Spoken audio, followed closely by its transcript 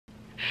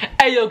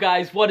Hey yo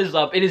guys, what is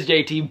up? It is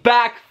JT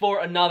back for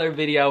another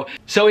video.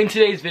 So in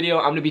today's video,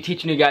 I'm gonna be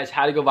teaching you guys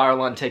how to go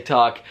viral on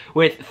TikTok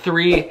with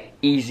 3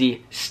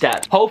 easy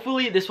steps.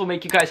 Hopefully this will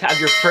make you guys have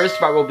your first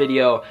viral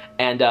video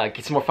and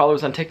get some more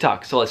followers on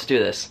TikTok. So let's do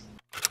this.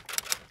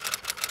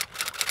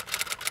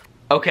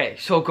 Okay,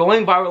 so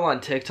going viral on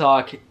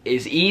TikTok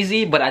is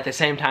easy, but at the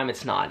same time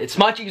it's not. It's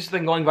much easier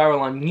than going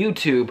viral on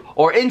YouTube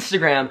or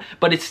Instagram,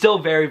 but it's still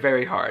very,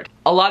 very hard.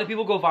 A lot of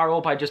people go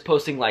viral by just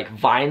posting like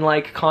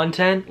Vine-like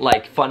content,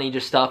 like funny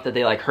just stuff that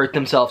they like hurt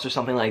themselves or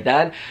something like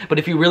that. But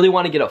if you really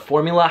want to get a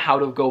formula how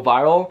to go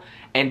viral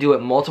and do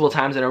it multiple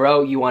times in a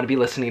row, you want to be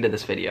listening to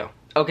this video.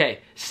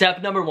 Okay,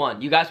 step number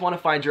 1, you guys want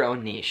to find your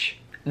own niche.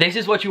 This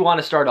is what you want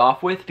to start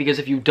off with, because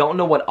if you don't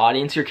know what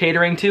audience you're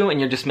catering to and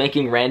you're just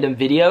making random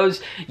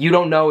videos, you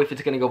don't know if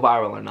it's going to go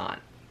viral or not.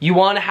 You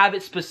want to have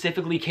it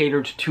specifically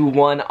catered to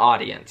one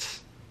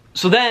audience.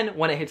 So then,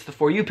 when it hits the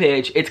For You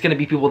page, it's going to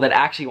be people that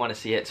actually want to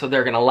see it, so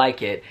they're going to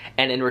like it,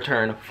 and in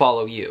return,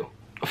 follow you.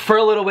 For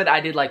a little bit,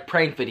 I did like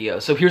prank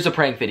videos, so here's a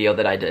prank video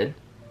that I did.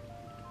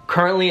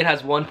 Currently it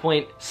has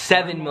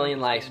 1.7 million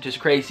likes, which is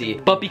crazy.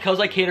 But because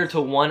I catered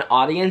to one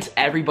audience,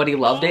 everybody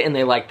loved it and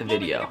they liked the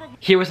video.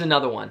 Here was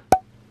another one.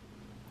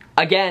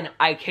 Again,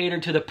 I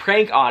catered to the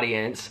prank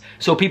audience,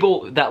 so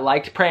people that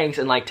liked pranks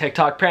and like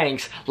TikTok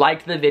pranks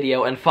liked the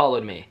video and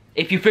followed me.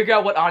 If you figure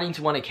out what audience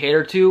you want to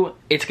cater to,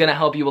 it's going to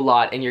help you a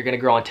lot and you're going to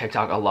grow on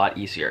TikTok a lot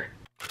easier.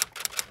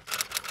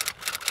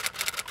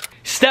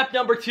 Step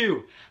number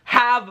 2,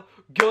 have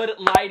good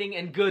lighting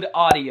and good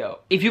audio.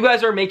 If you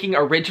guys are making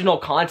original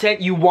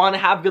content, you want to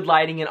have good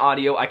lighting and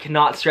audio. I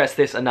cannot stress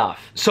this enough.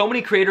 So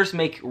many creators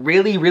make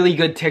really, really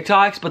good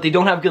TikToks, but they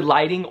don't have good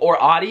lighting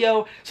or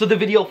audio, so the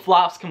video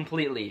flops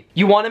completely.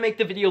 You want to make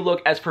the video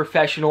look as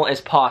professional as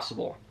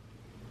possible.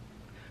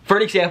 For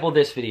an example,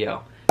 this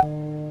video.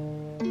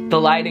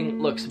 The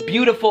lighting looks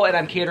beautiful and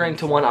I'm catering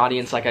to one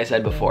audience like I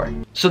said before.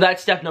 So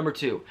that's step number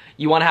 2.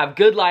 You want to have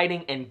good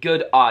lighting and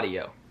good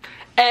audio.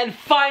 And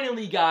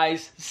finally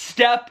guys,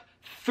 step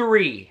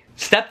 3.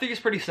 Step 3 is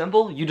pretty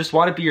simple. You just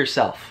want to be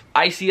yourself.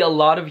 I see a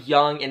lot of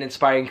young and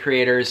inspiring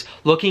creators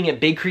looking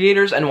at big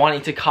creators and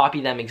wanting to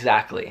copy them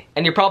exactly.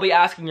 And you're probably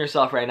asking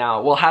yourself right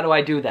now, well, how do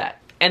I do that?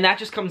 And that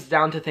just comes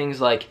down to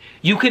things like,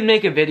 you can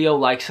make a video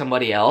like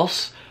somebody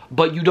else,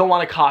 but you don't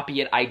want to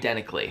copy it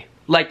identically.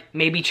 Like,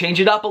 maybe change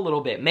it up a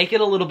little bit. Make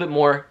it a little bit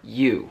more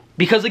you.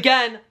 Because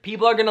again,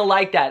 people are gonna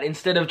like that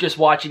instead of just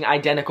watching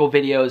identical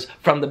videos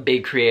from the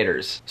big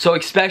creators. So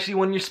especially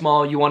when you're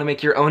small, you wanna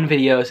make your own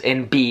videos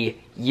and be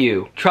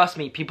you. Trust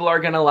me, people are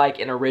gonna like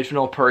an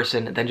original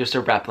person than just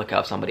a replica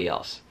of somebody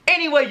else.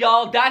 Anyway,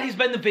 y'all, that has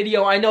been the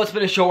video. I know it's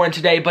been a short one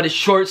today, but it's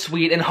short,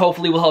 sweet, and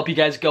hopefully will help you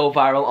guys go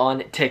viral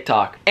on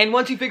TikTok. And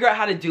once you figure out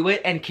how to do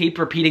it and keep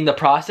repeating the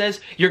process,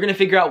 you're gonna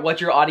figure out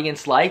what your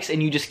audience likes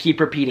and you just keep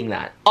repeating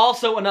that.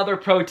 Also, another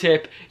pro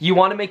tip, you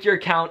wanna make your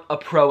account a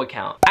pro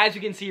account. As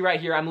you can see right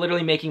here, I'm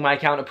literally making my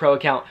account a pro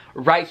account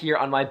right here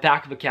on my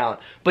backup account.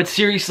 But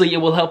seriously, it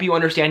will help you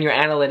understand your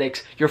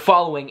analytics, your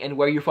following, and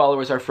where your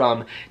followers are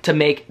from to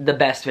make the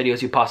best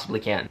videos you possibly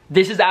can.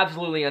 This is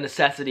absolutely a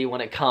necessity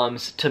when it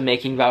comes to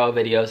making viral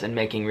videos and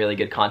making really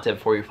good content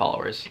for your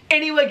followers.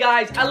 Anyway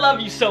guys, I love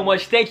you so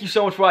much. Thank you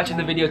so much for watching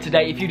the video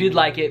today. If you did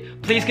like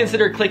it, please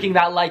consider clicking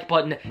that like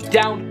button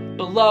down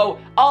below.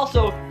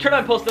 Also, turn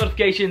on post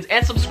notifications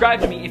and subscribe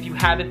to me if you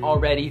haven't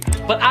already.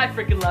 But I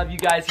freaking love you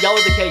guys. Y'all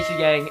are the Casey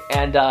Gang,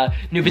 and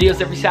new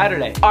videos every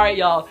Saturday. Alright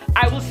y'all,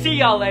 I will see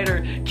y'all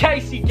later.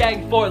 Casey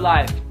Gang for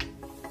life.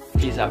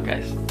 Peace out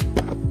guys.